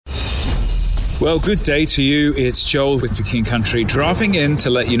Well, good day to you. It's Joel with The King Country, dropping in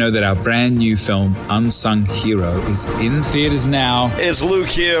to let you know that our brand new film, Unsung Hero, is in theaters now. It's Luke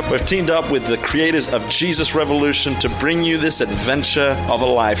here. We've teamed up with the creators of Jesus Revolution to bring you this adventure of a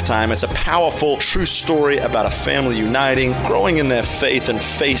lifetime. It's a powerful, true story about a family uniting, growing in their faith, and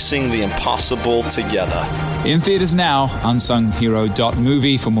facing the impossible together. In theaters now,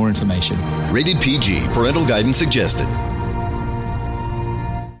 unsunghero.movie for more information. Rated PG. Parental guidance suggested.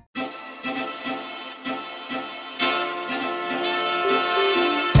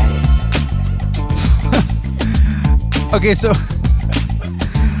 Okay, so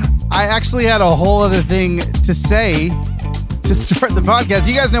I actually had a whole other thing to say to start the podcast.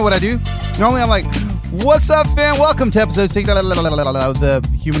 You guys know what I do. Normally I'm like, what's up, fam? Welcome to episode 6 of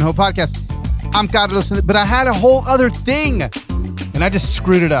the Human Hope Podcast. I'm Carlos, but I had a whole other thing, and I just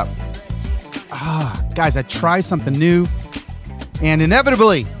screwed it up. Guys, I try something new, and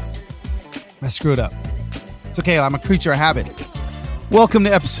inevitably, I screw it up. It's okay. I'm a creature of habit. Welcome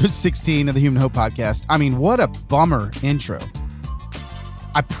to episode 16 of the Human Hope Podcast. I mean, what a bummer intro.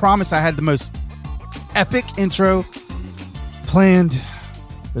 I promise I had the most epic intro planned,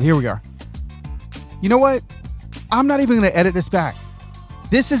 but here we are. You know what? I'm not even going to edit this back.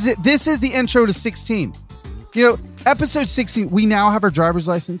 This is it. This is the intro to 16. You know, episode 16, we now have our driver's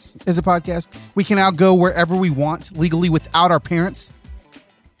license as a podcast. We can now go wherever we want legally without our parents.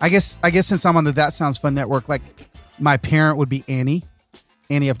 I guess since I'm on the That Sounds Fun network, like my parent would be Annie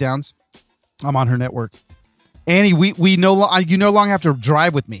F. Downs. I'm on her network. Annie, you no longer have to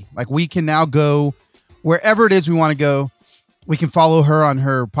drive with me. Like, we can now go wherever it is we want to go. We can follow her on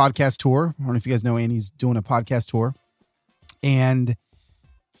her podcast tour. I don't know if you guys know Annie's doing a podcast tour, and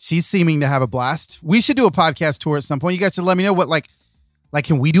she's seeming to have a blast. We should do a podcast tour at some point. You guys should let me know what, like,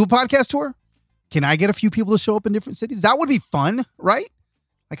 can we do a podcast tour? Can I get a few people to show up in different cities? That would be fun, right?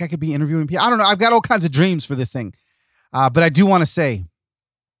 Like, I could be interviewing people. I don't know. I've got all kinds of dreams for this thing. But I do want to say,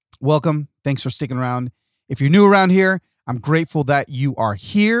 welcome. Thanks for sticking around. If you're new around here, I'm grateful that you are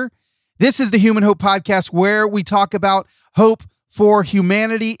here. This is the Human Hope Podcast, where we talk about hope for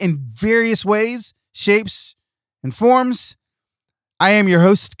humanity in various ways, shapes, and forms. I am your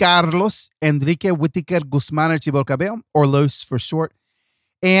host, Carlos Enrique Whitaker Guzman Archibald, or Los for short.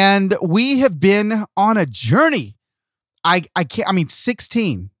 And we have been on a journey.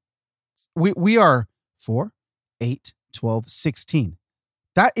 16. We are 4, 8, 12, 16.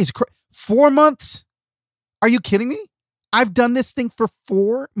 That is 4 months. Are you kidding me? I've done this thing for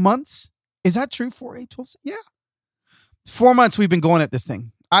 4 months. Is that true? 4, 8, 12? Yeah. 4 months we've been going at this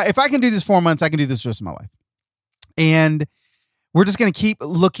thing. If I can do this 4 months, I can do this the rest of my life. And we're just going to keep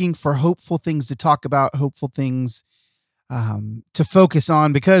looking for hopeful things to talk about, hopeful things to focus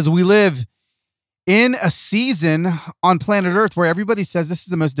on, because we live in a season on planet Earth where everybody says this is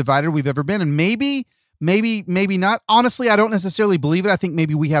the most divided we've ever been. And maybe not. Honestly, I don't necessarily believe it. I think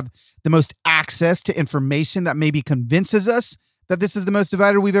maybe we have the most access to information that maybe convinces us that this is the most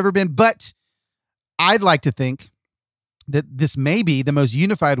divided we've ever been. But I'd like to think that this may be the most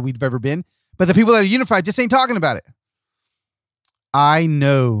unified we've ever been. But the people that are unified just ain't talking about it. I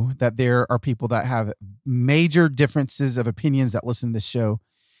know that there are people that have major differences of opinions that listen to this show.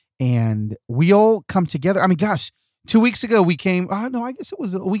 And we all come together. I mean, gosh, 2 weeks ago I guess it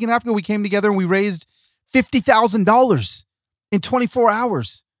was a week and a half ago, we came together and we raised $50,000 in 24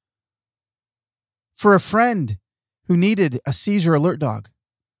 hours for a friend who needed a seizure alert dog.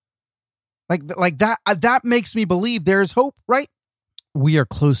 Like that makes me believe there is hope, right? We are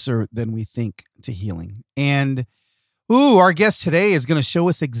closer than we think to healing. And our guest today is going to show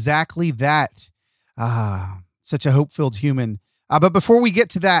us exactly that. Such a hope-filled human. But before we get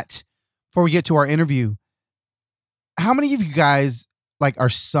to that, before we get to our interview, how many of you guys are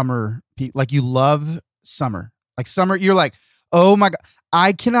summer people? Like, you love summer. Like, summer, you're like, oh my God,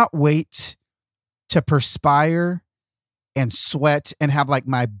 I cannot wait to perspire and sweat and have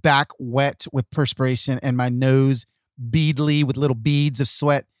my back wet with perspiration and my nose beadly with little beads of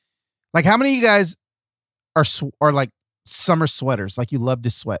sweat. Like, how many of you guys are like summer sweaters? Like, you love to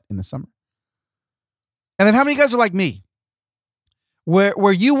sweat in the summer. And then how many of you guys are like me?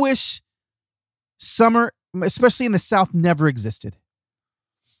 Where you wish summer, especially in the South, never existed.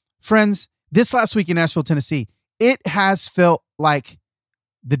 Friends, this last week in Nashville, Tennessee, it has felt like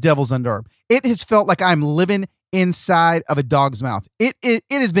the devil's underarm. It has felt like I'm living inside of a dog's mouth. It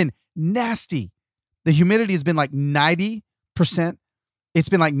has been nasty. The humidity has been like 90%. It's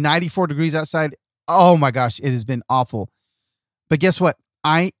been like 94 degrees outside. Oh my gosh, it has been awful. But guess what?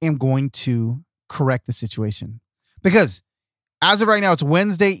 I am going to correct the situation, because as of right now, it's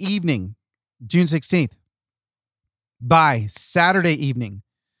Wednesday evening, June 16th. By Saturday evening,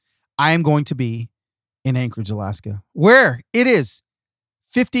 I am going to be in Anchorage, Alaska, where it is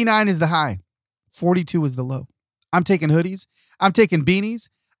 59 is the high, 42 is the low. I'm taking hoodies. I'm taking beanies.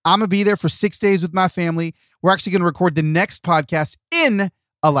 I'm going to be there for 6 days with my family. We're actually going to record the next podcast in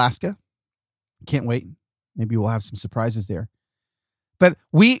Alaska. Can't wait. Maybe we'll have some surprises there. But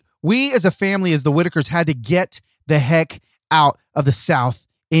we as a family, as the Whitakers, had to get the heck out of the South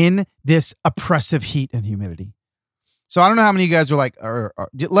in this oppressive heat and humidity. So I don't know how many of you guys are like,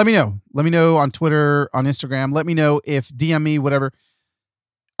 let me know. Let me know on Twitter, on Instagram. Let me know if DM me, whatever.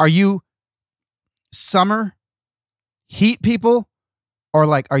 Are you summer heat people? Or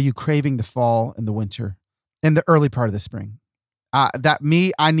like, are you craving the fall and the winter and the early part of the spring? I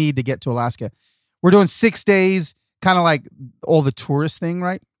need to get to Alaska. We're doing 6 days, kind of like all the tourist thing,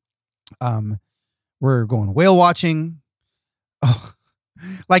 right? We're going whale watching. Oh,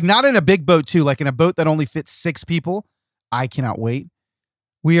 like not in a big boat too, like in a boat that only fits 6 people. I cannot wait.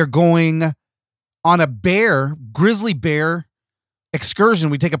 We are going on a grizzly bear excursion.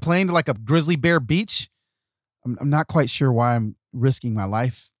 We take a plane to like a grizzly bear beach. I'm not quite sure why I'm risking my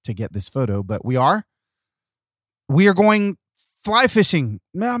life to get this photo, but we are going fly fishing.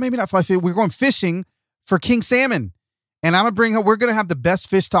 No, maybe not fly fishing. We're going fishing for king salmon. And we're going to have the best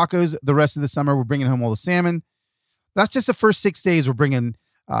fish tacos the rest of the summer. We're bringing home all the salmon. That's just the first 6 days. We're bringing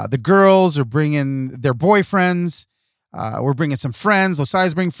the girls, we're bringing their boyfriends. We're bringing some friends.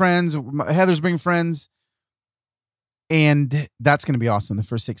 Losai's bring friends. Heather's bring friends. And that's going to be awesome the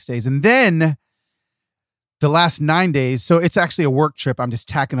first 6 days. And then the last 9 days, so it's actually a work trip. I'm just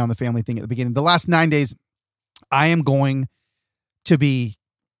tacking on the family thing at the beginning. The last 9 days, I am going to be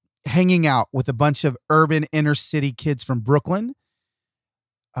hanging out with a bunch of urban inner city kids from Brooklyn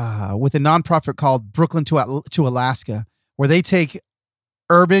with a nonprofit called Brooklyn to Alaska, where they take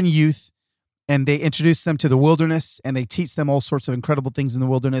urban youth and they introduce them to the wilderness and they teach them all sorts of incredible things in the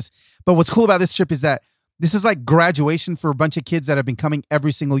wilderness. But what's cool about this trip is that this is like graduation for a bunch of kids that have been coming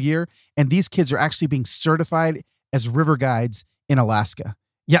every single year. And these kids are actually being certified as river guides in Alaska.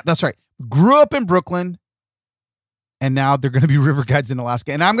 Yeah, that's right. Grew up in Brooklyn. And now they're going to be river guides in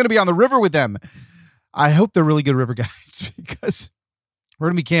Alaska. And I'm going to be on the river with them. I hope they're really good river guides because we're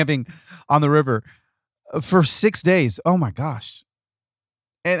going to be camping on the river for 6 days. Oh my gosh.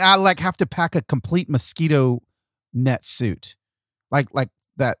 And I like have to pack a complete mosquito net suit. Like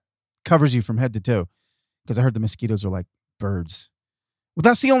that covers you from head to toe. Because I heard the mosquitoes are like birds. Well,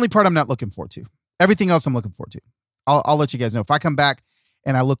 that's the only part I'm not looking forward to. Everything else I'm looking forward to. I'll let you guys know. If I come back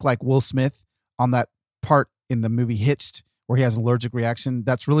and I look like Will Smith on that part in the movie Hitched where he has an allergic reaction,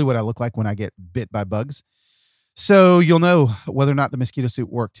 that's really what I look like when I get bit by bugs. So you'll know whether or not the mosquito suit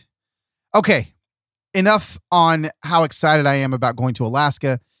worked. Okay, enough on how excited I am about going to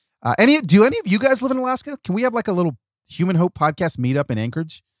Alaska. Do any of you guys live in Alaska? Can we have like a little Human Hope podcast meetup in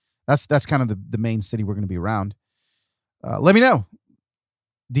Anchorage? That's kind of the main city we're going to be around. Let me know.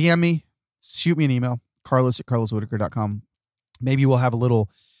 DM me. Shoot me an email. carlos@carloswhitaker.com. Maybe we'll have a little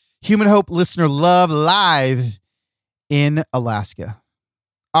Human Hope Listener Love live in Alaska.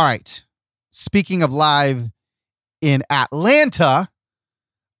 All right. Speaking of live in Atlanta,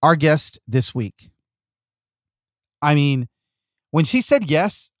 our guest this week. I mean, when she said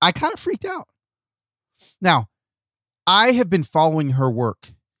yes, I kind of freaked out. Now, I have been following her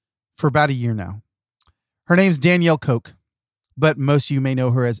work for about a year now. Her name's Danielle Koch, but most of you may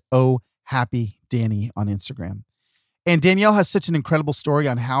know her as Oh Happy Danny on Instagram. And Danielle has such an incredible story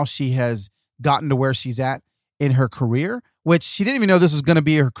on how she has gotten to where she's at in her career, which she didn't even know this was going to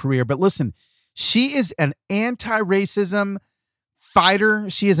be her career. But listen, she is an anti-racism fighter.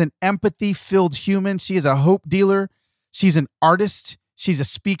 She is an empathy-filled human. She is a hope dealer. She's an artist. She's a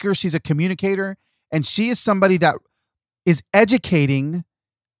speaker. She's a communicator. And she is somebody that is educating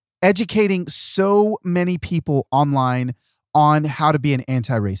so many people online on how to be an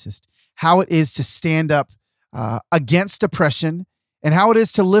anti-racist, how it is to stand up against oppression, and how it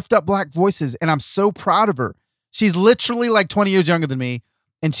is to lift up Black voices. And I'm so proud of her. She's literally like 20 years younger than me,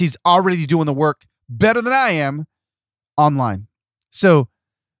 and she's already doing the work better than I am online. So,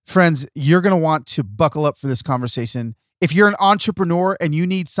 friends, you're going to want to buckle up for this conversation. If you're an entrepreneur and you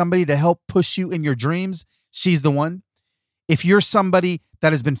need somebody to help push you in your dreams, she's the one. If you're somebody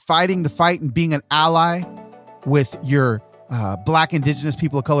that has been fighting the fight and being an ally with your Black, Indigenous,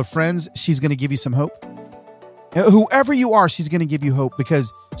 people of color friends, she's going to give you some hope. Whoever you are, she's going to give you hope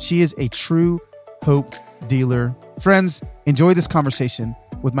because she is a true hope dealer. Friends, enjoy this conversation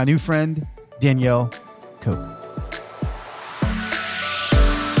with my new friend, Danielle Koch.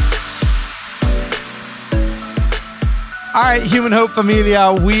 All right, Human Hope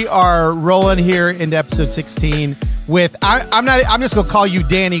Familia, we are rolling here into episode 16 I'm just gonna call you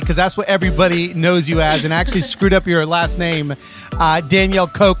Danny because that's what everybody knows you as, and actually screwed up your last name, Danielle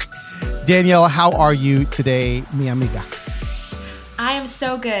Koch. Danielle, how are you today, mi amiga? I am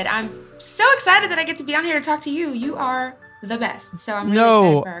so good. I'm so excited that I get to be on here to talk to you. You are the best. So I'm really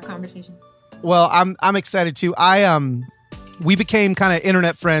excited for our conversation. Well, I'm excited too. We became kind of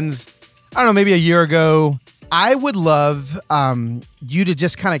internet friends, I don't know, maybe a year ago. I would love you to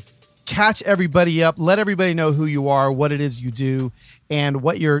just kind of catch everybody up, let everybody know who you are, what it is you do, and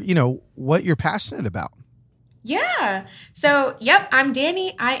what you're passionate about. Yeah. So, yep, I'm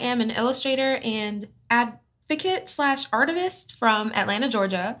Danny. I am an illustrator and advocate/artivist from Atlanta,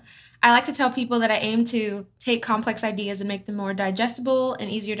 Georgia. I like to tell people that I aim to take complex ideas and make them more digestible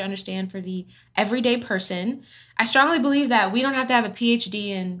and easier to understand for the everyday person. I strongly believe that we don't have to have a PhD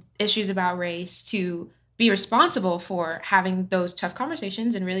in issues about race to be responsible for having those tough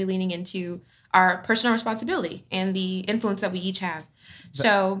conversations and really leaning into our personal responsibility and the influence that we each have.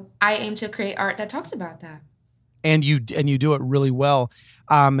 So I aim to create art that talks about that. And you do it really well.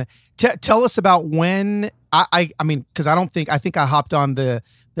 Tell us about when I mean, because I think I hopped on the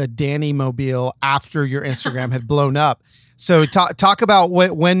Danny Mobile after your Instagram had blown up. So talk about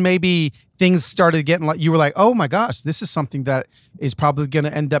when maybe things started getting like, you were like, oh my gosh, this is something that is probably going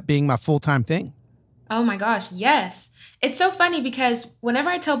to end up being my full-time thing. Oh my gosh, yes. It's so funny because whenever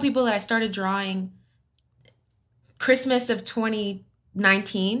I tell people that I started drawing Christmas of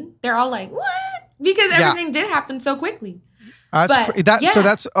 2019, they're all like, what? Because everything did happen so quickly. So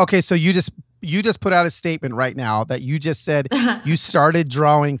that's okay. So you just put out a statement right now that you just said you started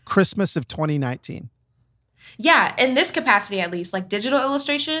drawing Christmas of 2019. Yeah, in this capacity at least, like digital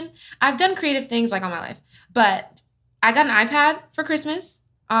illustration. I've done creative things like all my life, but I got an iPad for Christmas,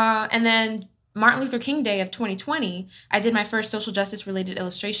 and then Martin Luther King Day of 2020, I did my first social justice related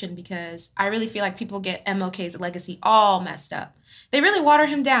illustration because I really feel like people get MLK's legacy all messed up. They really watered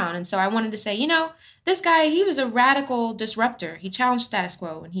him down. And so I wanted to say, this guy, he was a radical disruptor. He challenged status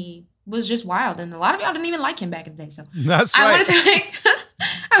quo and he was just wild. And a lot of y'all didn't even like him back in the day. So that's right.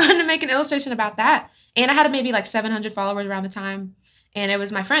 I wanted to make an illustration about that. And I had maybe like 700 followers around the time. And it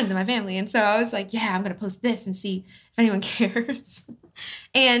was my friends and my family. And so I was like, yeah, I'm going to post this and see if anyone cares.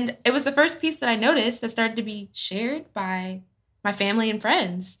 And it was the first piece that I noticed that started to be shared by my family and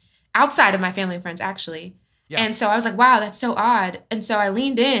friends, outside of my family and friends, actually. Yeah. And so I was like, wow, that's so odd. And so I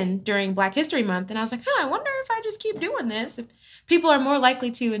leaned in during Black History Month and I was like, I wonder if I just keep doing this, if people are more likely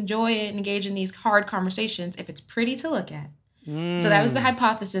to enjoy it and engage in these hard conversations if it's pretty to look at. So that was the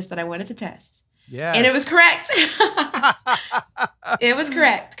hypothesis that I wanted to test. Yeah. And it was correct. It was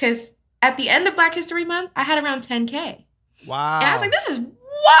correct because at the end of Black History Month, I had around 10K. Wow. And I was like, this is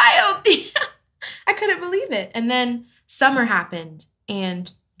wild. I couldn't believe it. And then summer happened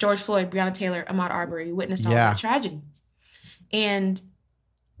and George Floyd, Breonna Taylor, Ahmaud Arbery witnessed all that tragedy. And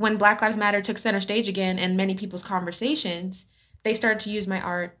when Black Lives Matter took center stage again in many people's conversations, they started to use my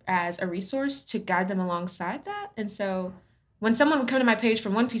art as a resource to guide them alongside that. And so when someone would come to my page for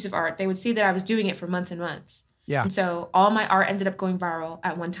one piece of art, they would see that I was doing it for months and months. Yeah. And so all my art ended up going viral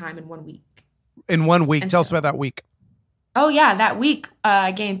at one time in 1 week. In 1 week. Tell us about that week. Oh, yeah. That week,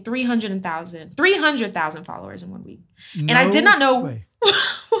 I gained 300,000 followers in 1 week. And I did not know what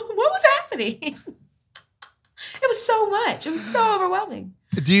was happening. It was so much. It was so overwhelming.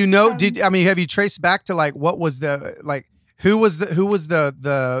 Do you know, have you traced back to like, what was who was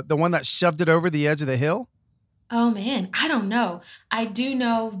the one that shoved it over the edge of the hill? Oh, man. I don't know. I do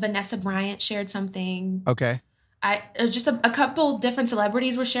know Vanessa Bryant shared something. Okay. Just a couple different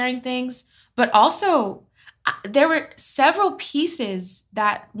celebrities were sharing things, but also there were several pieces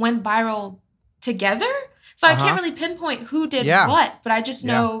that went viral together. So I can't really pinpoint who did what, but I just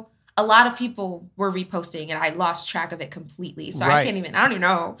know a lot of people were reposting and I lost track of it completely. So I don't even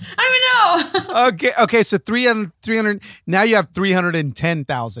know. Okay. So 300, now you have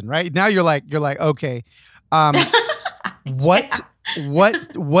 310,000, right? Now you're like, okay. What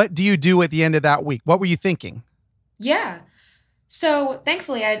do you do at the end of that week? What were you thinking? Yeah. So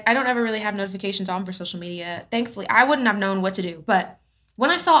thankfully, I don't ever really have notifications on for social media. Thankfully, I wouldn't have known what to do. But when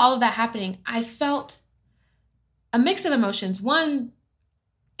I saw all of that happening, I felt a mix of emotions. One,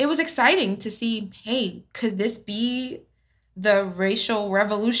 it was exciting to see, hey, could this be the racial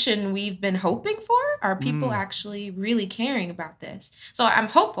revolution we've been hoping for? Are people actually really caring about this? So I'm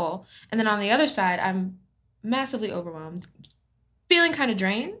hopeful. And then on the other side, I'm massively overwhelmed, feeling kind of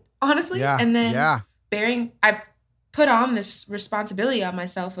drained, honestly. Yeah, and then I put on this responsibility on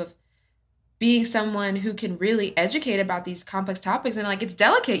myself of being someone who can really educate about these complex topics. And like, it's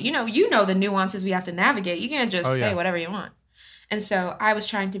delicate. You know the nuances we have to navigate. You can't just say whatever you want. And so I was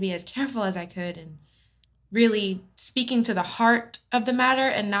trying to be as careful as I could and really speaking to the heart of the matter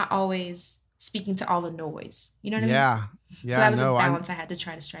and not always speaking to all the noise. You know what I mean? Yeah. So that was a balance I had to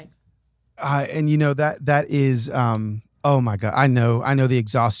try to strike. And that is, oh my God, I know the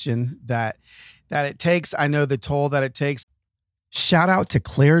exhaustion that it takes. I know the toll that it takes. Shout out to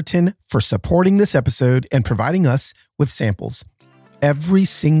Claritin for supporting this episode and providing us with samples. Every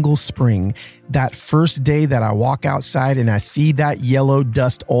single spring, that first day that I walk outside and I see that yellow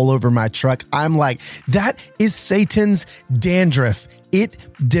dust all over my truck, I'm like, that is Satan's dandruff. It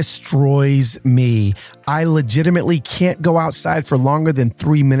destroys me. I legitimately can't go outside for longer than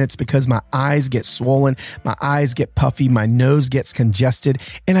 3 minutes because my eyes get swollen, my eyes get puffy, my nose gets congested,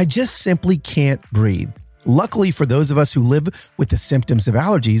 and I just simply can't breathe. Luckily for those of us who live with the symptoms of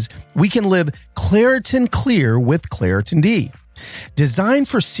allergies, we can live Claritin Clear with Claritin D. Designed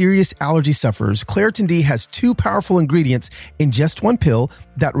for serious allergy sufferers, Claritin D has 2 powerful ingredients in just one pill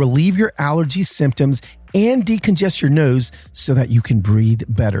that relieve your allergy symptoms and decongest your nose so that you can breathe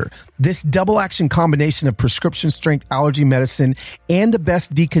better. This double action combination of prescription strength allergy medicine and the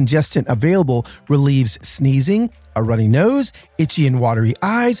best decongestant available relieves sneezing, a runny nose, itchy and watery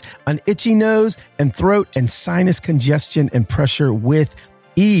eyes, an itchy nose and throat, and sinus congestion and pressure with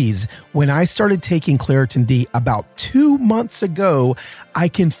ease. When I started taking Claritin D about 2 months ago, I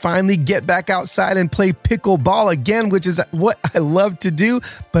can finally get back outside and play pickleball again, which is what I love to do,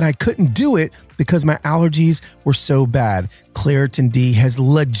 but I couldn't do it because my allergies were so bad. Claritin D has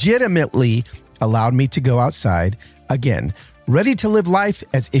legitimately allowed me to go outside again. Ready to live life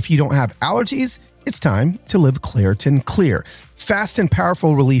as if you don't have allergies? It's time to live Claritin Clear. Fast and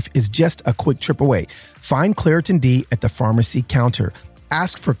powerful relief is just a quick trip away. Find Claritin D at the pharmacy counter.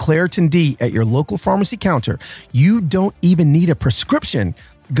 Ask for Claritin D at your local pharmacy counter. You don't even need a prescription.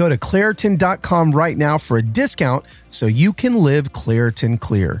 Go to Claritin.com right now for a discount so you can live Claritin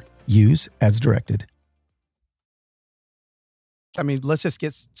Clear. Use as directed. I mean, let's just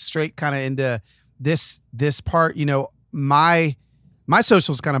get straight kind of into this part. You know, my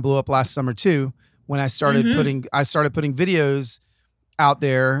socials kind of blew up last summer too when I started putting videos out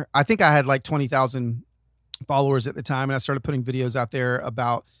there. I think I had like 20,000 followers at the time, and I started putting videos out there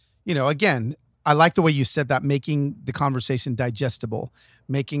about, you know, again, I like the way you said that, making the conversation digestible,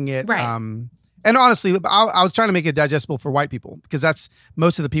 making it right. And honestly, I was trying to make it digestible for white people because that's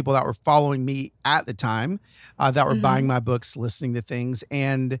most of the people that were following me at the time, that were buying my books, listening to things.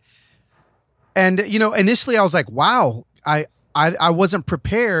 And you know, initially I was like, wow, I wasn't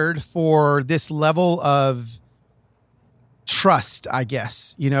prepared for this level of trust, I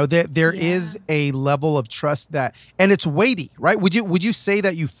guess. You know, there is a level of trust that, and it's weighty, right? Would you say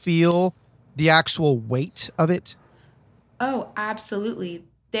that you feel the actual weight of it? Oh, absolutely.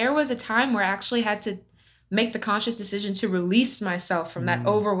 There was a time where I actually had to make the conscious decision to release myself from that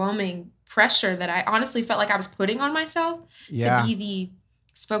overwhelming pressure that I honestly felt like I was putting on myself to be the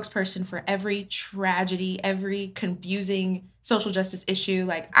spokesperson for every tragedy, every confusing social justice issue.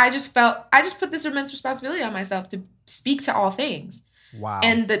 Like I just put this immense responsibility on myself to speak to all things. Wow.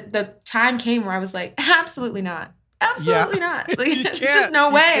 And the time came where I was like, absolutely not. Absolutely not. Like, there's just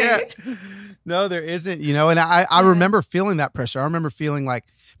no way. No, there isn't, you know, and I remember feeling that pressure. I remember feeling like,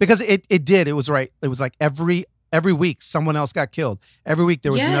 because it was right. It was like every week someone else got killed. Every week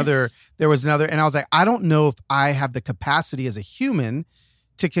there was another. And I was like, I don't know if I have the capacity as a human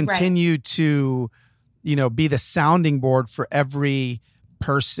to continue to, you know, be the sounding board for every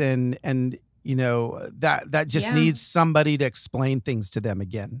person. And, you know, that just needs somebody to explain things to them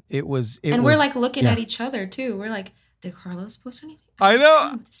again. We're like looking at each other too. We're like, did Carlos post anything? I know. I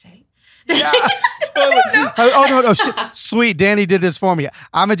don't know what to say. Yeah, totally. Oh no! Shit. Sweet, Danny did this for me.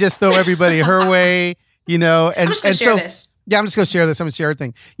 I'm gonna just throw everybody her way, you know. And I'm just gonna share this. Yeah, I'm just gonna share this. I'm gonna share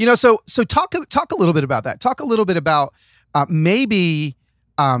everything. You know, so talk a little bit about that. Talk a little bit about maybe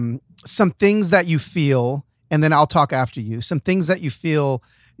some things that you feel, and then I'll talk after you. Some things that you feel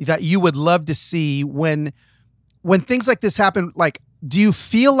that you would love to see when things like this happen. Like, do you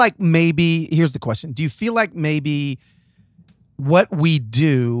feel like maybe? Here's the question: do you feel like maybe what we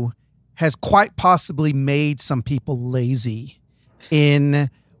do has quite possibly made some people lazy in,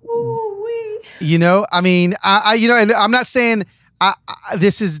 you know, I mean, I you know, and I'm not saying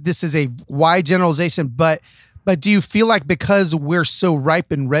this is a wide generalization, but do you feel like because we're so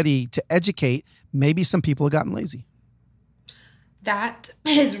ripe and ready to educate, maybe some people have gotten lazy? That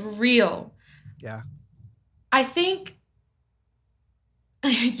is real. Yeah. I think,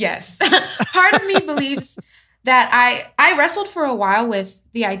 yes. Part of me believes that I wrestled for a while with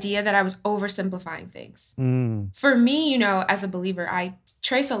the idea that I was oversimplifying things. For me, you know, as a believer, I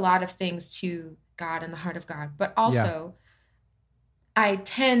trace a lot of things to God and the heart of God, but also I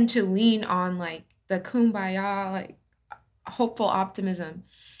tend to lean on like the kumbaya, like hopeful optimism.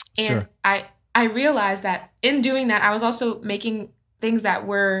 And Sure. I realized that in doing that, I was also making things that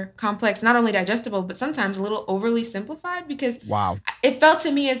were complex, not only digestible, but sometimes a little overly simplified, because Wow. it felt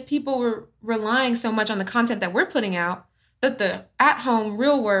to me as people were relying so much on the content that we're putting out that the at-home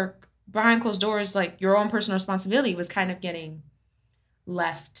real work behind closed doors, like your own personal responsibility, was kind of getting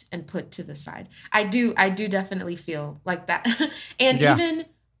left and put to the side. I do definitely feel like that. And Yeah. even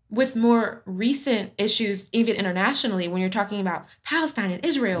with more recent issues, even internationally, when you're talking about Palestine and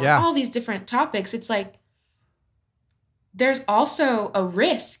Israel Yeah. and all these different topics, it's like there's also a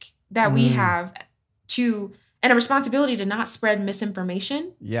risk that we have to, and a responsibility to not spread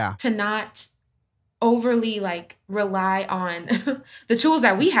misinformation, Yeah. to not overly like rely on the tools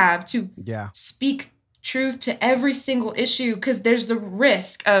that we have to Yeah. speak truth to every single issue, because there's the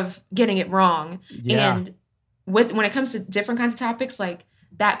risk of getting it wrong. Yeah. And when it comes to different kinds of topics, like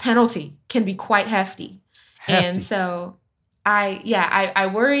that penalty can be quite hefty. And so I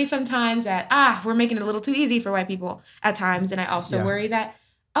worry sometimes that we're making it a little too easy for white people at times. And I also worry that,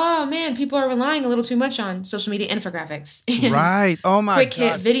 oh man, people are relying a little too much on social media infographics and Right. Oh my quick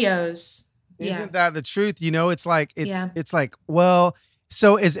gosh. hit videos. Isn't that the truth? You know, it's like, it's like, well,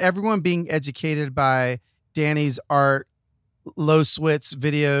 so is everyone being educated by Danny's art, Low Switz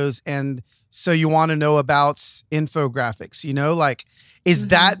videos? And so you want to know about infographics, you know, like, is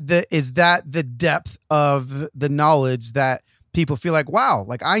that the depth of the knowledge that people feel like, wow,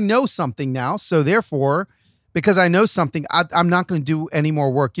 like I know something now. So therefore, because I know something, I'm not going to do any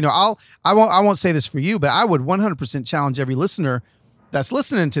more work. You know, I won't say this for you, but I would 100% challenge every listener that's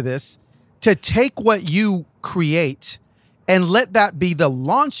listening to this to take what you create and let that be the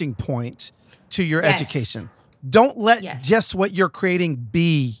launching point to your education. Don't let just what you're creating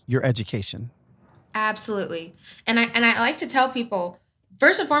be your education. Absolutely. And I like to tell people,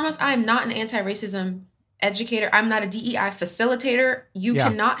 first and foremost, I am not an anti-racism educator. I'm not a DEI facilitator. You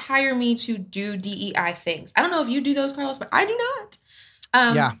cannot hire me to do DEI things. I don't know if you do those, Carlos, but I do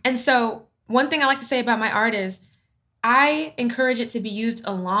not. And so one thing I like to say about my art is I encourage it to be used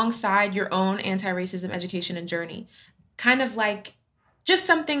alongside your own anti-racism education and journey. Kind of like just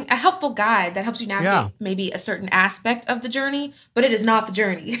something, a helpful guide that helps you navigate maybe a certain aspect of the journey, but it is not the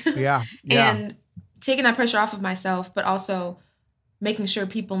journey. And taking that pressure off of myself, but also making sure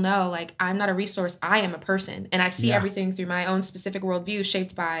people know, like, I'm not a resource. I am a person. And I see everything through my own specific worldview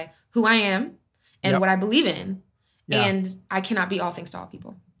shaped by who I am and what I believe in. And I cannot be all things to all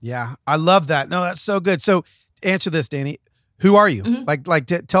people. Yeah. I love that. No, that's so good. So answer this, Danny. Who are you?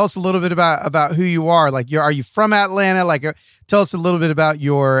 Tell us a little bit about who you are. Like, are you from Atlanta? Like, tell us a little bit about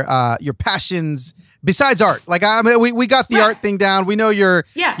your passions besides art. Like, I mean, we got the art thing down. We know you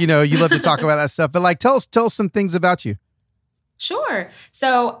love to talk about that stuff, but like, tell us some things about you. Sure.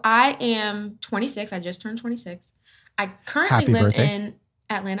 So I am 26. I just turned 26. I currently live in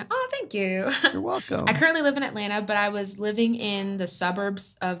Atlanta. Oh, thank you. You're welcome. I currently live in Atlanta, but I was living in the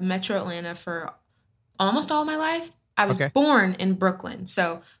suburbs of Metro Atlanta for almost all my life. I was born in Brooklyn.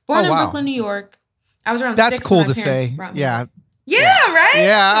 So born in Brooklyn, New York. I was around 6 cool when my to parents say. brought me Yeah. here. Yeah, right?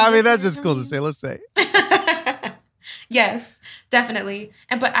 Yeah, I mean, that's just cool to say. Let's say. Yes, definitely.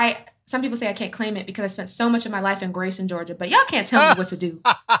 But some people say I can't claim it because I spent so much of my life in Grayson, Georgia. But y'all can't tell me what to do.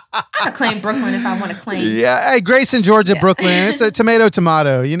 I can claim Brooklyn if I want to claim. Yeah, hey, Grayson, Georgia, Brooklyn. It's a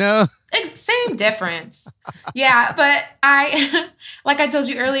tomato, you know? Same difference. Yeah, but like I told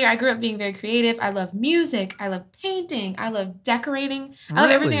you earlier, I grew up being very creative. I love music. I love painting. I love decorating. I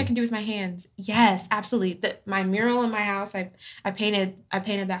love everything I can do with my hands. Yes, absolutely. My mural in my house, I painted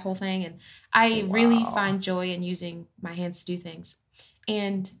that whole thing. And I really find joy in using my hands to do things.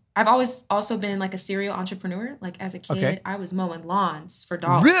 And I've always also been like a serial entrepreneur. Like as a kid, I was mowing lawns for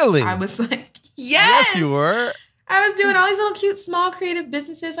dogs. Really? I was like, yes, you were. I was doing all these little cute, small, creative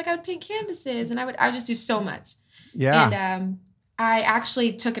businesses. Like I would paint canvases, and I would just do so much. Yeah. And I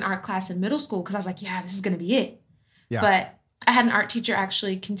actually took an art class in middle school because I was like, yeah, this is gonna be it. Yeah. But I had an art teacher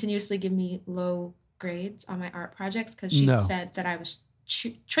actually continuously give me low grades on my art projects because she said that I was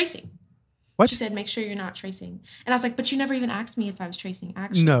tracing. What? She said, make sure you're not tracing. And I was like, but you never even asked me if I was tracing.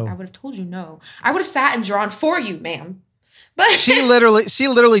 Actually, I would have told you no. I would have sat and drawn for you, ma'am. But she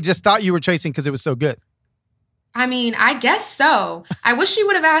literally just thought you were tracing because it was so good. I mean, I guess so. I wish she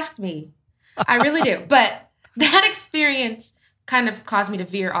would have asked me. I really do. But that experience kind of caused me to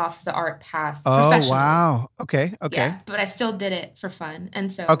veer off the art path professionally. Oh, wow. Okay. Yeah, but I still did it for fun.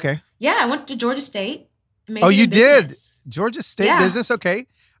 And so, I went to Georgia State. You did? Georgia State business? Okay.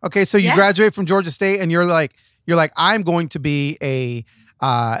 Okay, so you graduate from Georgia State and you're like, I'm going to be an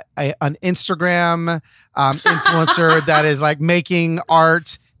Instagram influencer that is like making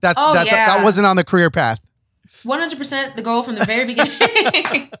art That wasn't on the career path. 100% the goal from the very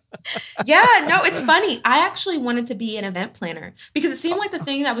beginning. Yeah, no, it's funny. I actually wanted to be an event planner because it seemed like the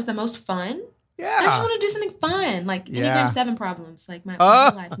thing that was the most fun. Yeah. I just want to do something fun, like Enneagram 7 problems. Like my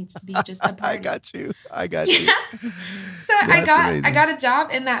whole life needs to be just a party. I got you. So I got a job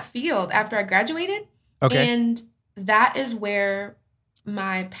in that field after I graduated. Okay. And that is where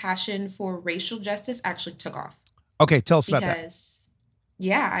my passion for racial justice actually took off. Okay, tell us about that. Because,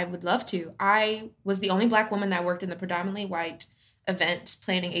 yeah, I would love to. I was the only Black woman that worked in the predominantly white event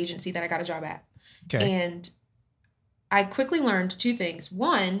planning agency that I got a job at. Okay. And I quickly learned two things.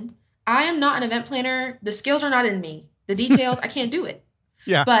 One, I am not an event planner. The skills are not in me. The details, I can't do it.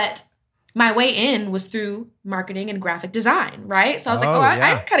 Yeah. But my way in was through marketing and graphic design, right? So I was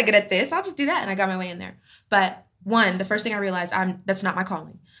I'm kind of good at this. I'll just do that. And I got my way in there. But one, the first thing I realized, that's not my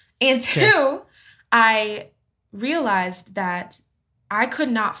calling. And two, I realized that I could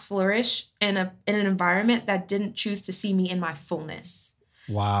not flourish in an environment that didn't choose to see me in my fullness.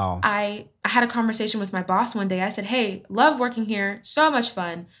 Wow. I had a conversation with my boss one day. I said, hey, love working here. So much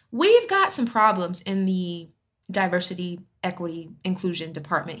fun. We've got some problems in the diversity, equity, inclusion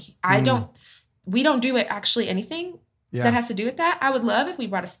department. We don't do it actually anything that has to do with that. I would love if we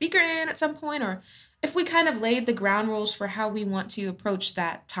brought a speaker in at some point, or if we kind of laid the ground rules for how we want to approach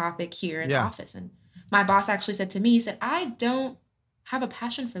that topic here in the office. And my boss actually said to me, he said, I don't have a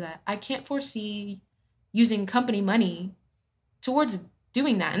passion for that. I can't foresee using company money towards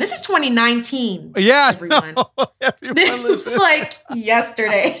doing that. And this is 2019. Yeah. Everyone. No, everyone this was like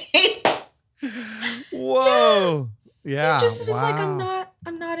yesterday. Whoa. Yeah. It just was like,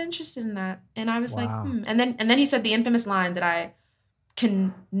 I'm not interested in that. And I was like, And then he said the infamous line that I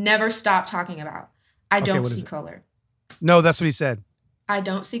can never stop talking about. I don't see color. No, that's what he said. I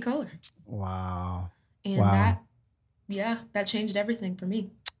don't see color. Wow. And that changed everything for me.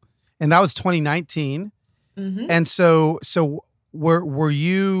 And that was 2019. Mm-hmm. And so were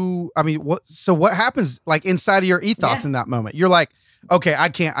you, I mean, what happens like inside of your ethos in that moment? You're like, okay, I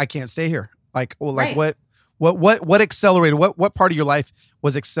can't stay here. Like, well, like what accelerated, what part of your life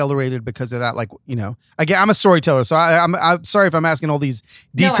was accelerated because of that? Like, you know, again, I'm a storyteller, so I'm sorry if I'm asking all these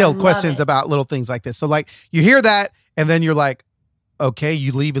detailed questions about little things like this. So like you hear that and then you're like, okay,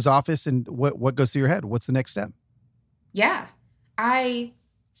 you leave his office and what goes through your head? What's the next step? Yeah. I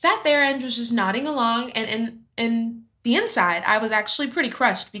sat there and was just nodding along, and the inside, I was actually pretty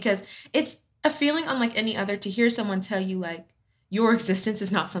crushed because it's a feeling unlike any other to hear someone tell you like, your existence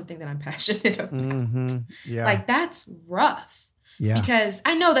is not something that I'm passionate about. Mm-hmm. Yeah. Like that's rough. Yeah. Because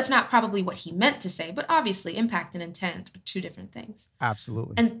I know that's not probably what he meant to say, but obviously impact and intent are two different things.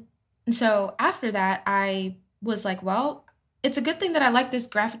 Absolutely. And so after that, I was like, well, it's a good thing that I like this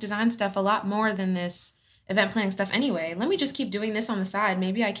graphic design stuff a lot more than this event planning stuff anyway. Let me just keep doing this on the side.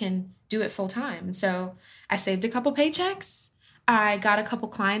 Maybe I can do it full time. And so I saved a couple paychecks. I got a couple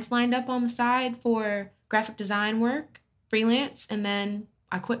clients lined up on the side for graphic design work, freelance, and then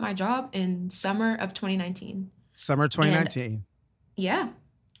I quit my job in summer of 2019. Summer 2019. And yeah.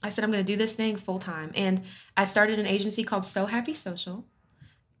 I said, I'm going to do this thing full time. And I started an agency called So Happy Social.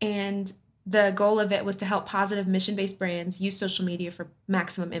 And the goal of it was to help positive mission-based brands use social media for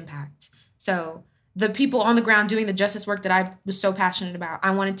maximum impact. So the people on the ground doing the justice work that I was so passionate about,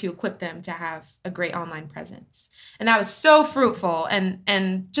 I wanted to equip them to have a great online presence. And that was so fruitful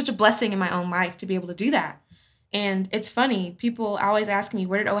and such a blessing in my own life to be able to do that. And it's funny, people always ask me,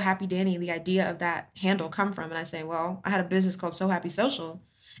 where did Oh Happy Danny, the idea of that handle, come from? And I say, well, I had a business called So Happy Social.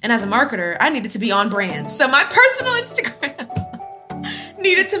 And as a marketer, I needed to be on brand. So my personal Instagram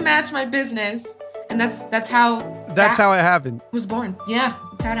needed to match my business. And that's how it happened. Was born. Yeah,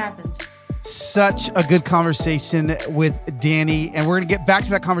 that's how it happened. Such a good conversation with Danny. And we're going to get back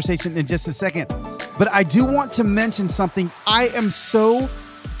to that conversation in just a second. But I do want to mention something. I am so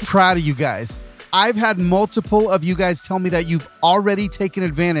proud of you guys. I've had multiple of you guys tell me that you've already taken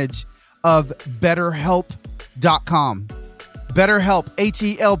advantage of BetterHelp.com. BetterHelp,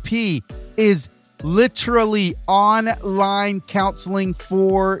 H-E-L-P, is literally online counseling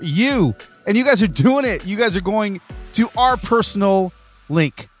for you. And you guys are doing it. You guys are going to our personal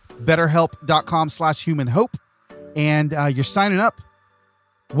link, BetterHelp.com/humanhope, and you're signing up.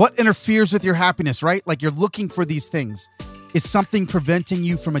 What interferes with your happiness, right? Like you're looking for these things. Is something preventing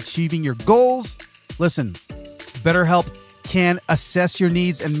you from achieving your goals? Listen, BetterHelp can assess your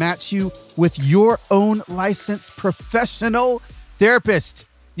needs and match you with your own licensed professional therapist.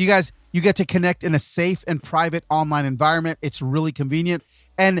 You guys, you get to connect in a safe and private online environment. It's really convenient.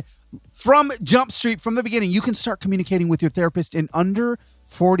 And from Jump Street, from the beginning, you can start communicating with your therapist in under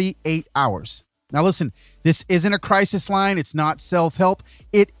 48 hours. Now listen, this isn't a crisis line. It's not self-help.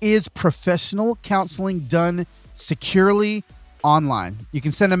 It is professional counseling done securely online. You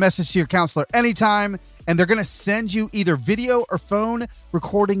can send a message to your counselor anytime, and they're going to send you either video or phone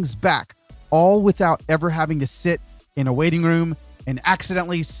recordings back, all without ever having to sit in a waiting room and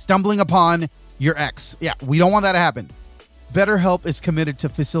accidentally stumbling upon your ex. Yeah, we don't want that to happen. BetterHelp is committed to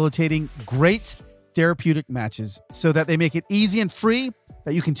facilitating great therapeutic matches so that they make it easy and free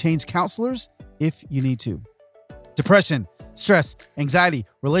that you can change counselors if you need to. Depression, stress, anxiety,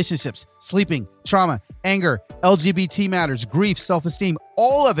 relationships, sleeping, trauma, anger, LGBT matters, grief, self-esteem,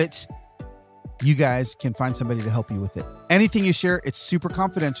 all of it, you guys can find somebody to help you with it. Anything you share, it's super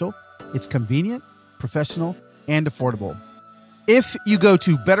confidential, it's convenient, professional, and affordable. If you go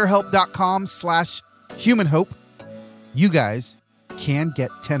to betterhelp.com/humanhope, you guys can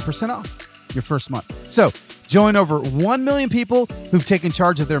get 10% off your first month. So join over 1 million people who've taken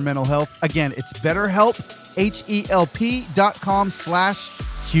charge of their mental health. Again, it's BetterHelp,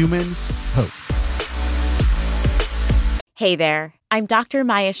 HELP.com/humanhope. Hey there, I'm Dr.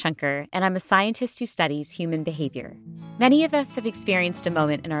 Maya Shankar, and I'm a scientist who studies human behavior. Many of us have experienced a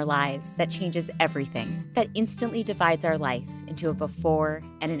moment in our lives that changes everything, that instantly divides our life into a before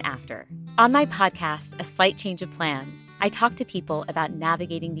and an after. On my podcast, A Slight Change of Plans, I talk to people about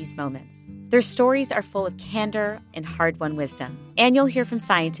navigating these moments. Their stories are full of candor and hard-won wisdom. And you'll hear from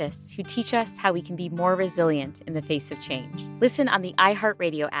scientists who teach us how we can be more resilient in the face of change. Listen on the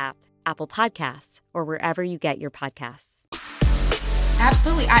iHeartRadio app, Apple Podcasts, or wherever you get your podcasts.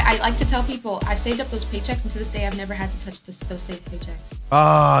 Absolutely. I like to tell people I saved up those paychecks, and to this day I've never had to touch those saved paychecks.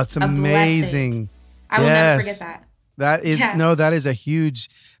 Oh, it's amazing. I will never forget that. That is that is a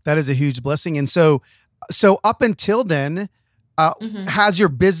huge blessing. And so up until then, has your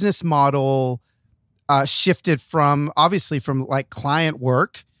business model shifted from like client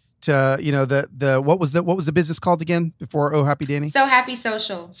work to, the what was the business called again before Oh Happy Danny? So Happy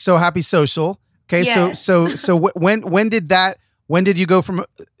Social. So Happy Social. Okay. Yes. So when did you go from,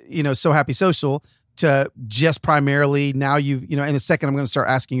 So Happy Social to just primarily now in a second, I'm going to start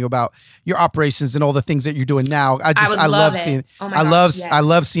asking you about your operations and all the things that you're doing now. I love seeing, I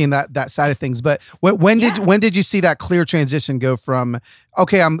love seeing that side of things. But when did you see that clear transition go from,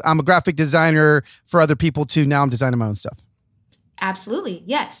 okay, I'm a graphic designer for other people to now I'm designing my own stuff? Absolutely.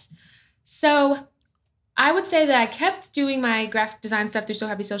 Yes. So I would say that I kept doing my graphic design stuff through So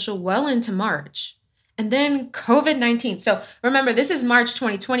Happy Social well into March. And then COVID-19. So remember, this is March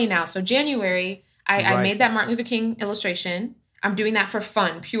 2020 now. So January, I made that Martin Luther King illustration. I'm doing that for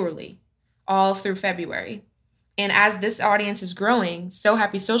fun, purely, all through February. And as this audience is growing, So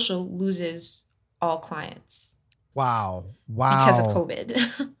Happy Social loses all clients. Wow. Because of COVID.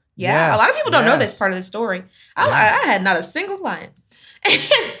 Yeah. Yes, a lot of people don't know this part of the story. I had not a single client.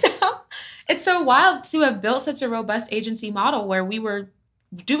 And so it's so wild to have built such a robust agency model where we were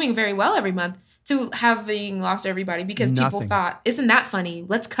doing very well every month, to having lost everybody because people thought, isn't that funny?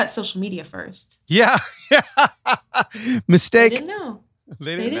 Let's cut social media first. Yeah. Mistake. They didn't know.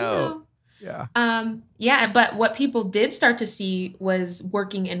 They didn't know. Yeah. But what people did start to see was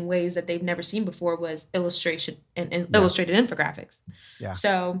working in ways that they've never seen before was illustration and illustrated infographics. Yeah.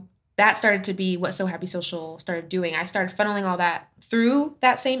 So that started to be what So Happy Social started doing. I started funneling all that through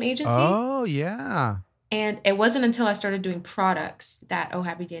that same agency. Oh, yeah. And it wasn't until I started doing products that Oh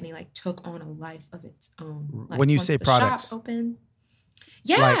Happy Danny took on a life of its own. When you say products, shop opened.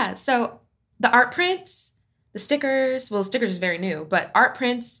 Yeah. So the art prints, the stickers. Well, stickers is very new, but art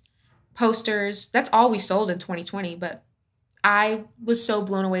prints, posters. That's all we sold in 2020. But I was so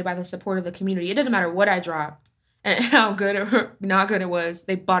blown away by the support of the community. It didn't matter what I dropped and how good or not good it was.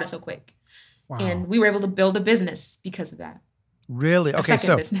 They bought it so quick, and we were able to build a business because of that. Really? Okay.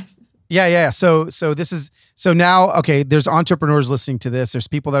 Business. Yeah. So now, okay, there's entrepreneurs listening to this. There's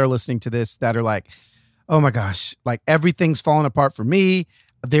people that are listening to this that are like, oh my gosh, everything's falling apart for me.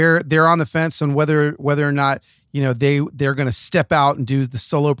 They're on the fence on whether or not, they're going to step out and do the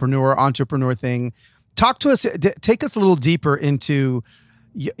solopreneur, entrepreneur thing. Talk to us, take us a little deeper into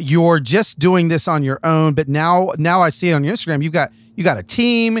you're just doing this on your own, but now I see it on your Instagram. You got a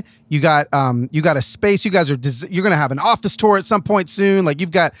team, you got a space. You guys you're going to have an office tour at some point soon.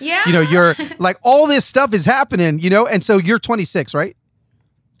 You've got, you're all this stuff is happening, and so you're 26, right?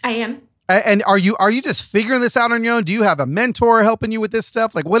 I am. And are you just figuring this out on your own? Do you have a mentor helping you with this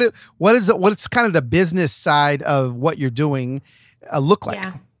stuff? What's kind of the business side of what you're doing look like?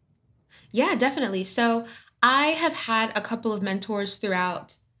 Yeah, definitely. So I have had a couple of mentors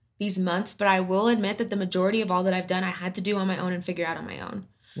throughout these months, but I will admit that the majority of all that I've done, I had to do on my own and figure out on my own.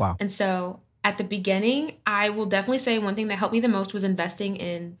 Wow. And so at the beginning, I will definitely say one thing that helped me the most was investing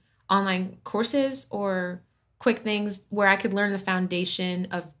in online courses or quick things where I could learn the foundation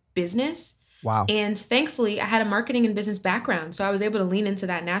of business. Wow. And thankfully, I had a marketing and business background, so I was able to lean into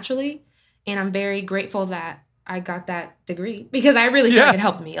that naturally. And I'm very grateful that I got that degree because I really feel like it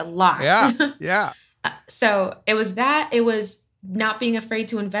helped me a lot. Yeah. So it was that. It was not being afraid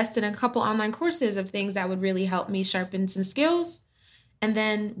to invest in a couple online courses of things that would really help me sharpen some skills. And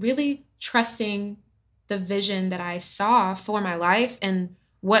then really trusting the vision that I saw for my life and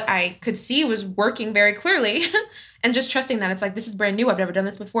what I could see was working very clearly. And just trusting that it's like, this is brand new. I've never done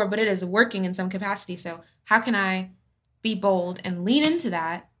this before, but it is working in some capacity. So how can I be bold and lean into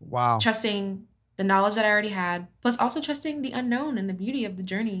that? Wow. Trusting the knowledge that I already had, plus also trusting the unknown and the beauty of the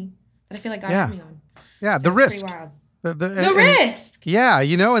journey that I feel like God put me on. Yeah, So the risk. pretty wild. The Risk. Yeah,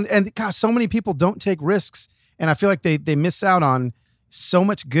 and gosh, so many people don't take risks. And I feel like they miss out on so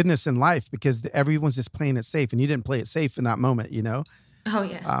much goodness in life because everyone's just playing it safe. And you didn't play it safe in that moment, Oh,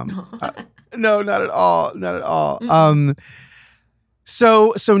 yeah. No, not at all. Not at all.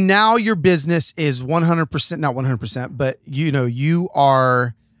 So now your business is 100%, not 100%, but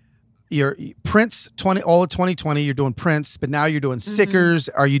your prints all of 2020, you're doing prints, but now you're doing stickers.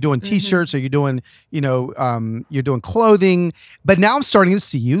 Are you doing t-shirts? Are you doing, you're doing clothing, but now I'm starting to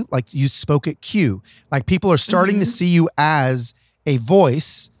see you, like you spoke at Q, like people are starting to see you as a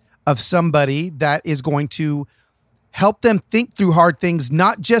voice of somebody that is going to help them think through hard things,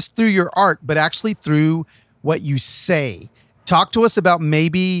 not just through your art, but actually through what you say. Talk to us about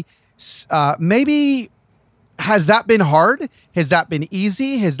maybe has that been hard? Has that been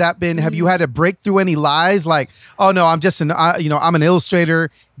easy? Have you had to break through any lies? Like, oh no, I'm just I'm an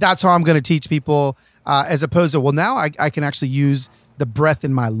illustrator. That's how I'm going to teach people. As opposed to, well, now I can actually use the breath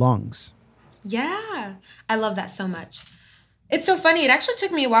in my lungs. Yeah. I love that so much. It's so funny. It actually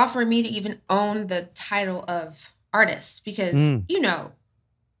took me a while for me to even own the title of artist because,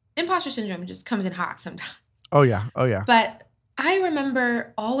 imposter syndrome just comes in hot sometimes. Oh yeah. But I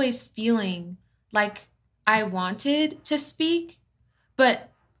remember always feeling like I wanted to speak,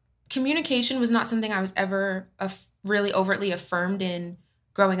 but communication was not something I was ever really overtly affirmed in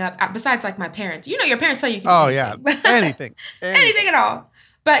growing up, besides like my parents. Your parents tell you can do anything. Yeah. Anything. Anything at all.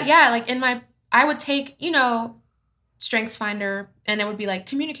 But yeah, like I would take, Strengths Finder, and it would be like,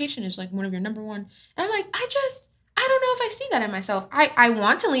 communication is like one of your number one. And I'm like, I don't know if I see that in myself. I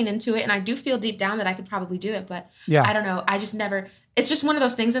want to lean into it, and I do feel deep down that I could probably do it, but I don't know. I just never, it's just one of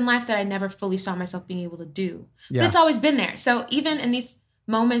those things in life that I never fully saw myself being able to do. Yeah. But it's always been there. So even in these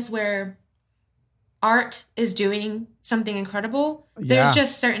moments where art is doing something incredible, there's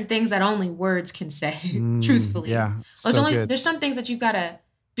just certain things that only words can say, truthfully. Yeah. There's some things that you've got to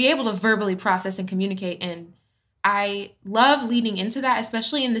be able to verbally process and communicate. And I love leading into that,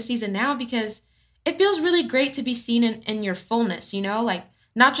 especially in the season now, because it feels really great to be seen in your fullness, like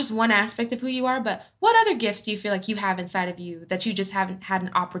not just one aspect of who you are, but what other gifts do you feel like you have inside of you that you just haven't had an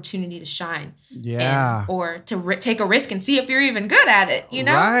opportunity to shine in, or to take a risk and see if you're even good at it,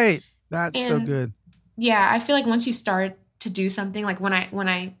 Right. That's so good. Yeah. I feel like once you start to do something, like when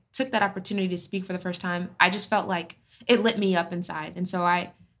I took that opportunity to speak for the first time, I just felt like it lit me up inside. And so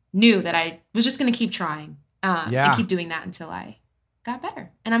I knew that I was just going to keep trying and keep doing that until I got better.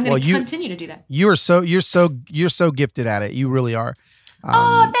 And I'm going to continue to do that. You're so gifted at it. You really are.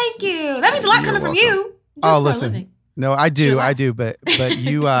 Thank you. That means a lot coming from you. Listen. No, I do. But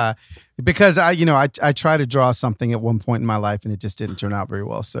you, because I tried to draw something at one point in my life and it just didn't turn out very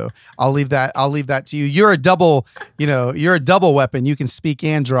well. So I'll leave that to you. You're a double weapon. You can speak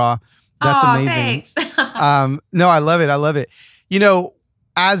and draw. That's amazing. Thanks. No, I love it.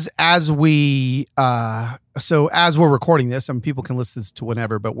 As we're recording this, people can listen this to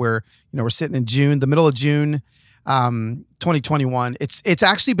whenever, but we're sitting in June, the middle of June, 2021. It's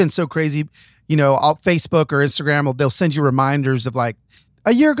actually been so crazy. Facebook or Instagram, they'll send you reminders of like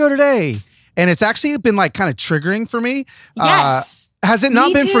a year ago today. And it's actually been like kind of triggering for me. Yes. Has it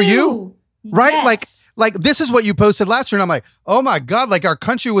not been too. For you? Right? Yes. Like this is what you posted last year. And I'm like, oh my God, like our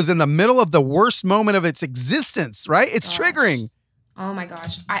country was in the middle of the worst moment of its existence, right? It's triggering. Oh my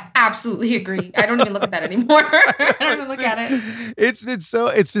gosh. I absolutely agree. I don't even look at that anymore. I don't even look at it. It's been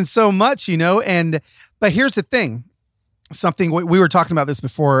so much, but here's the thing. Something we were talking about this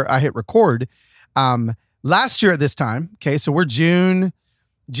before I hit record. Last year at this time, okay, so we're June,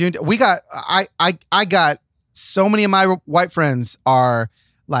 I got so many of my white friends are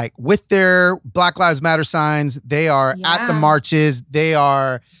like with their Black Lives Matter signs. They are at the marches. They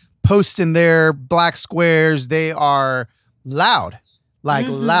are posting their black squares. They are loud.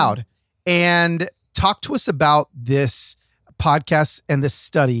 And talk to us about this podcast and this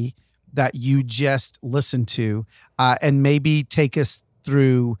study that you just listened to, and maybe take us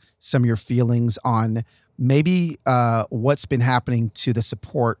through some of your feelings on maybe what's been happening to the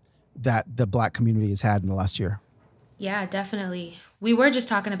support that the Black community has had in the last year. Yeah, definitely. We were just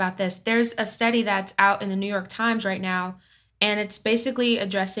talking about this. There's a study that's out in the New York Times right now, and it's basically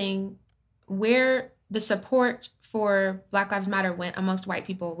addressing where the support for Black Lives Matter went amongst white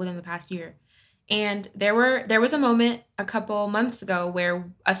people within the past year. And there was a moment a couple months ago where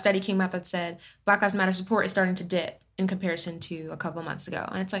a study came out that said Black Lives Matter support is starting to dip in comparison to a couple months ago.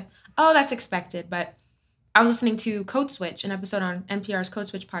 And it's like, oh, that's expected. But I was listening to Code Switch, an episode on NPR's Code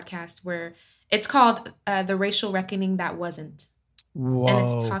Switch podcast, where it's called The Racial Reckoning That Wasn't. Whoa. And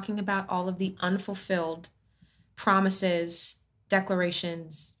it's talking about all of the unfulfilled promises,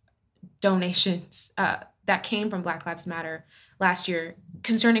 declarations, donations that came from Black Lives Matter last year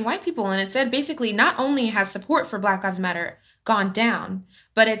concerning white people. And it said basically not only has support for Black Lives Matter gone down,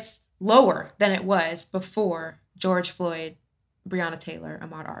 but it's lower than it was before George Floyd, Breonna Taylor,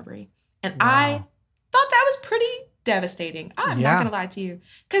 Ahmaud Arbery. And Wow. I thought that was pretty devastating. I'm not going to lie to you.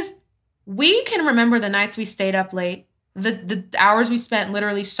 Because we can remember the nights we stayed up late, the hours we spent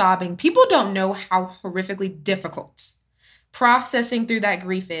literally sobbing. People don't know how horrifically difficult processing through that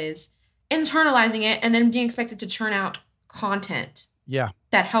grief is, internalizing it, and then being expected to churn out content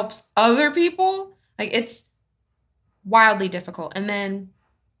that helps other people. Like, it's wildly difficult. And then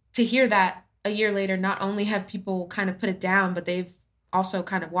to hear that a year later, not only have people kind of put it down, but they've also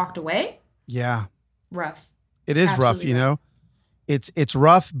kind of walked away. Yeah. Rough. It is Absolutely rough, you know. It's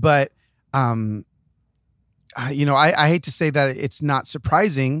rough, but I hate to say that it's not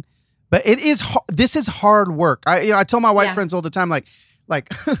surprising, but it is. This is hard work. I tell my white friends all the time, like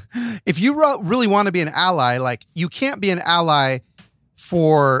if you really want to be an ally, like you can't be an ally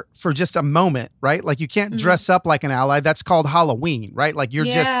for just a moment, right? Like you can't dress up like an ally. That's called Halloween, right? Like you're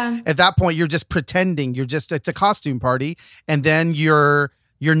just at that point, you're just pretending. It's a costume party, and then you're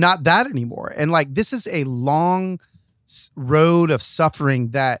not that anymore. And like this is a long road of suffering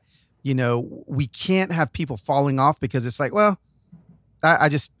that, you know, we can't have people falling off because it's like, well, I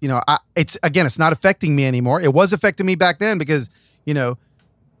just, you know, it's not affecting me anymore. It was affecting me back then because, you know,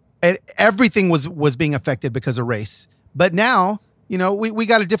 everything was being affected because of race. But now, you know, we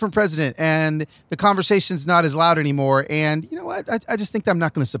got a different president and the conversation's not as loud anymore. And you know what? I just think that I'm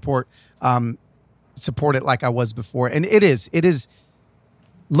not going to support it like I was before. And it is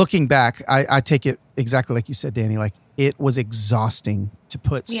looking back, I take it exactly like you said, Danny, like it was exhausting to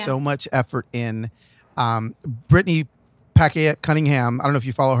put so much effort in. Brittany Packett Cunningham, I don't know if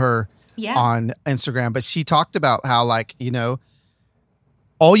you follow her on Instagram, but she talked about how, like, you know,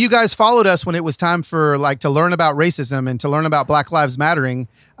 all you guys followed us when it was time for like to learn about racism and to learn about Black Lives Mattering.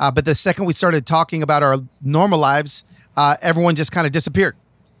 But the second we started talking about our normal lives, everyone just kind of disappeared.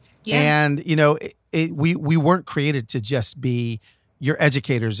 Yeah. And, you know, we weren't created to just be your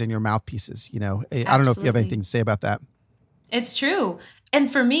educators and your mouthpieces. You know, I don't know if you have anything to say about that. It's true.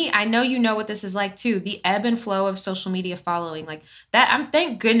 And for me, I know you know what this is like too. The ebb and flow of social media following, like that.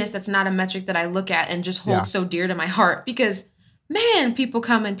 Thank goodness that's not a metric that I look at and just hold so dear to my heart, because man, people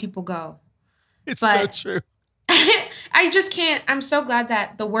come and people go. It's so true. I just can't. I'm so glad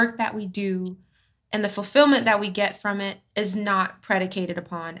that the work that we do and the fulfillment that we get from it is not predicated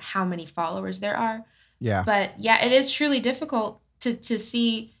upon how many followers there are. Yeah. But yeah, it is truly difficult to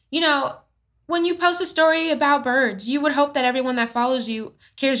see, you know, when you post a story about birds, you would hope that everyone that follows you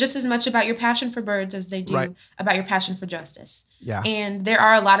cares just as much about your passion for birds as they do about your passion for justice. Yeah. And there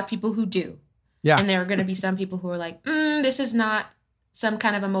are a lot of people who do. Yeah. And there are going to be some people who are like, this is not some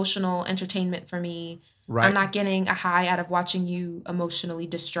kind of emotional entertainment for me. Right. I'm not getting a high out of watching you emotionally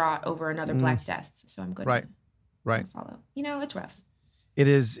distraught over another Black death. So I'm good. Right. Follow. You know, it's rough. It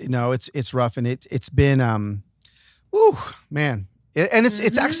is. No, it's rough. And it's been, whew, man. And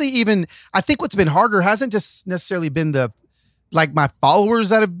it's actually even, I think what's been harder hasn't just necessarily been my followers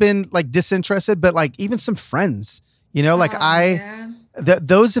that have been like disinterested, but like even some friends, you know, like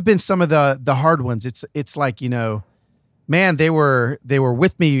those have been some of the hard ones. It's like, you know, man, they were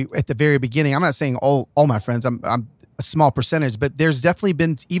with me at the very beginning. I'm not saying all my friends, I'm a small percentage, but there's definitely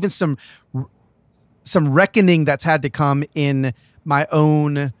been even some reckoning that's had to come in my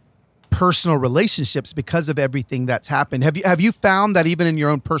own personal relationships because of everything that's happened. Have you found that even in your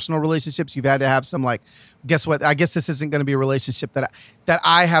own personal relationships, you've had to have some like, guess what? I guess this isn't going to be a relationship that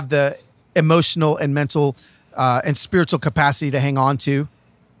I have the emotional and mental and spiritual capacity to hang on to?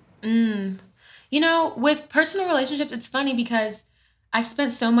 You know, with personal relationships, it's funny because I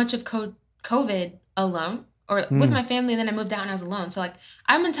spent so much of COVID alone or with my family, and then I moved out and I was alone. So like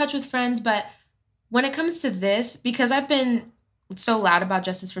I'm in touch with friends, but when it comes to this, because I've been so loud about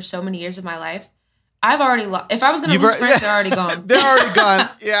justice for so many years of my life, I've already lost. If I was going to lose friends, they're already gone. They're already gone.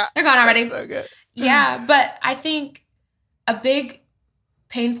 Yeah. They're gone already. That's so good. Yeah. But I think a big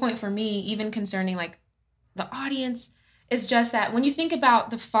pain point for me, even concerning like the audience, is just that when you think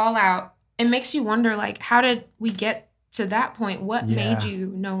about the fallout, it makes you wonder, like, how did we get to that point? What made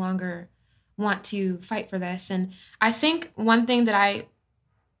you no longer want to fight for this? And I think one thing that I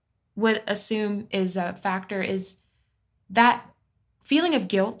would assume is a factor is that feeling of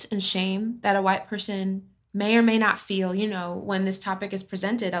guilt and shame that a white person may or may not feel, you know, when this topic is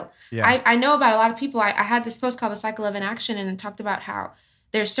presented. I know about a lot of people. I had this post called The Cycle of Inaction, and it talked about how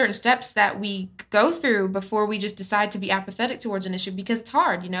there's certain steps that we go through before we just decide to be apathetic towards an issue, because it's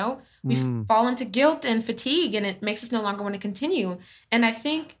hard, you know? We fall into guilt and fatigue, and it makes us no longer want to continue. And I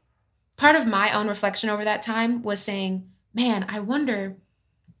think part of my own reflection over that time was saying, man, I wonder,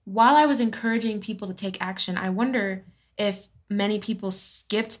 while I was encouraging people to take action, I wonder if many people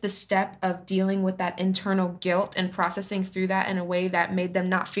skipped the step of dealing with that internal guilt and processing through that in a way that made them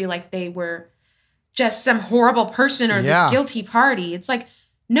not feel like they were just some horrible person or this guilty party. It's like,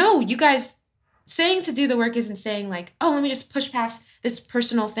 no, you guys, saying to do the work isn't saying like, oh, let me just push past this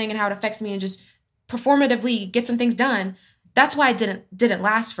personal thing and how it affects me and just performatively get some things done. That's why it didn't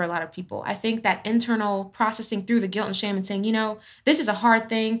last for a lot of people. I think that internal processing through the guilt and shame and saying, you know, this is a hard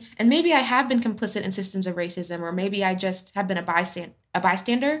thing, and maybe I have been complicit in systems of racism, or maybe I just have been a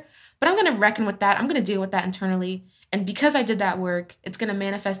bystander, but I'm going to reckon with that. I'm going to deal with that internally. And because I did that work, it's going to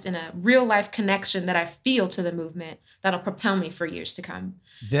manifest in a real life connection that I feel to the movement that'll propel me for years to come.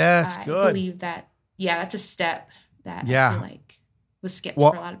 That's good. I believe that, that's a step that I feel like was skipped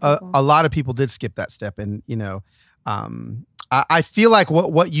for a lot of people. A lot of people did skip that step. And, you know, I feel like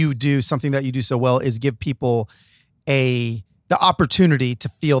what you do, something that you do so well, is give people the opportunity to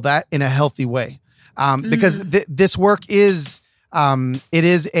feel that in a healthy way. Because this work is, it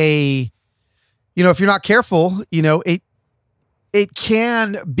is a, you know, if you're not careful, you know, it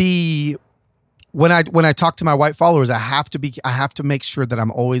can be, when I talk to my white followers, I have to make sure that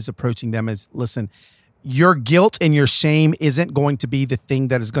I'm always approaching them as, listen, your guilt and your shame isn't going to be the thing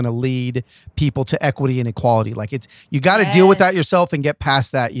that is going to lead people to equity and equality. Like, you got to deal with that yourself and get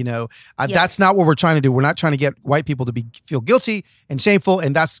past that. You know, that's not what we're trying to do. We're not trying to get white people to feel guilty and shameful,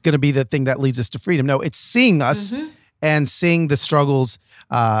 and that's going to be the thing that leads us to freedom. No, it's seeing us and seeing the struggles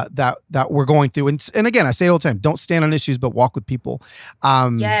that we're going through. And again, I say it all the time: don't stand on issues, but walk with people.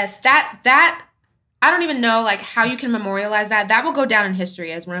 Yes, that I don't even know like how you can memorialize that. That will go down in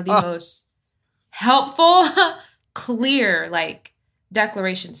history as one of the most helpful, clear, like,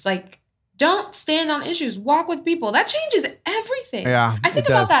 declarations. Like, don't stand on issues, walk with people. That changes everything. Yeah, I think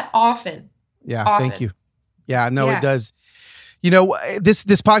about that often. Yeah, thank you. Yeah, no, it does. You know, this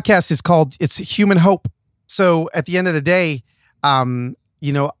podcast is called, it's Human Hope. So at the end of the day,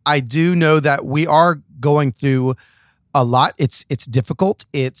 you know, I do know that we are going through a lot. It's difficult.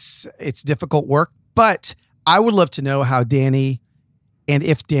 It's difficult work, but I would love to know how Danny, and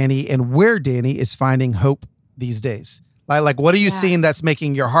if Danny, and where Danny is finding hope these days. Like what are you seeing that's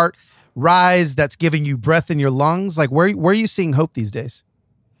making your heart rise, that's giving you breath in your lungs? Like, where are you seeing hope these days?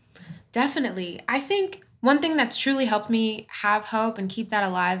 Definitely. I think one thing that's truly helped me have hope and keep that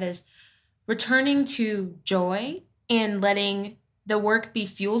alive is returning to joy and letting the work be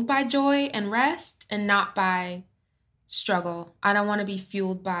fueled by joy and rest, and not by struggle. I don't want to be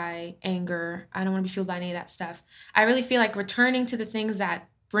fueled by anger. I don't want to be fueled by any of that stuff. I really feel like returning to the things that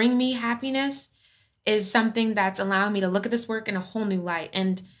bring me happiness is something that's allowing me to look at this work in a whole new light.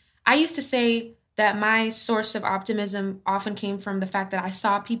 And I used to say that my source of optimism often came from the fact that I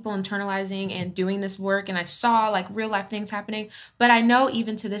saw people internalizing and doing this work, and I saw like real life things happening. But I know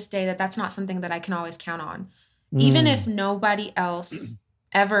even to this day that that's not something that I can always count on. Even if nobody else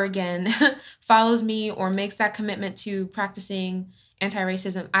ever again follows me or makes that commitment to practicing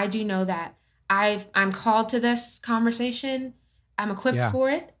anti-racism, I do know that I'm called to this conversation. I'm equipped for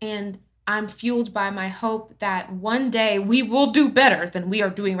it, and I'm fueled by my hope that one day we will do better than we are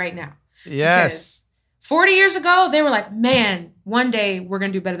doing right now. Yes. Because 40 years ago, they were like, man, one day we're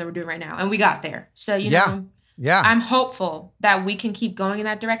going to do better than we're doing right now. And we got there. So, you know, I'm hopeful that we can keep going in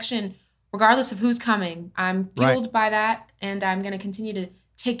that direction, regardless of who's coming. I'm fueled by that, and I'm going to continue to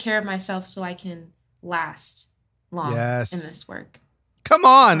take care of myself so I can last long in this work. Come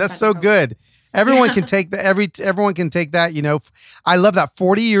on. That's so good. Everyone can take that. Everyone can take that. You know, I love that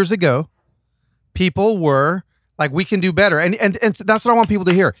 40 years ago, people were like, we can do better. And that's what I want people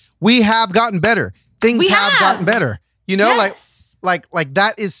to hear. We have gotten better. Things have gotten better. You know, like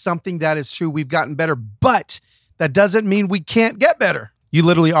that is something that is true. We've gotten better, but that doesn't mean we can't get better. You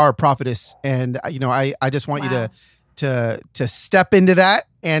literally are a prophetess. And, you know, I just want you to step into that.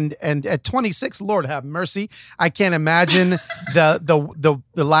 And at 26, Lord have mercy, I can't imagine the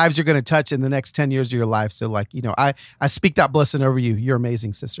lives you're going to touch in the next 10 years of your life. So like, I speak that blessing over you. You're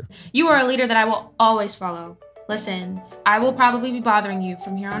amazing, sister. You are a leader that I will always follow. Listen, I will probably be bothering you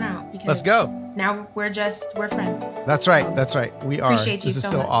from here on out because let's go. Now we're friends. That's right. So that's right. We are. Appreciate you this is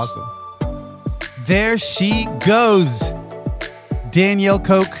so much. Awesome. There she goes. Danielle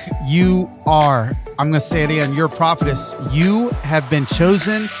Koch, you are, I'm going to say it again, you're a prophetess. You have been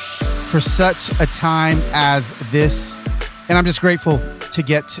chosen for such a time as this. And I'm just grateful to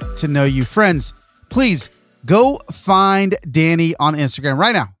get to know you. Friends, please go find Dani on Instagram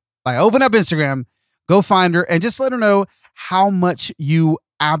right now. Like, open up Instagram, go find her, and just let her know how much you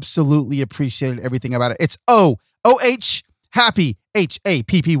absolutely appreciated everything about it. It's OOH Happy,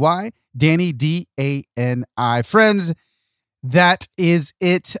 HAPPY, Dani, DANI. Friends, that is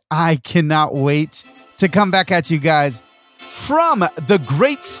it. I cannot wait to come back at you guys from the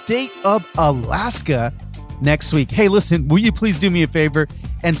great state of Alaska next week. Hey, listen, will you please do me a favor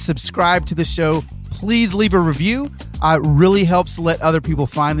and subscribe to the show? Please leave a review. It really helps let other people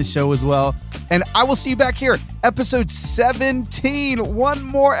find the show as well. And I will see you back here, episode 17. One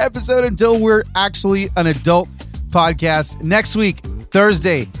more episode until we're actually an adult podcast next week.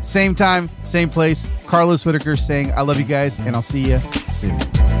 Thursday, same time, same place. Carlos Whitaker saying, I love you guys, and I'll see you soon.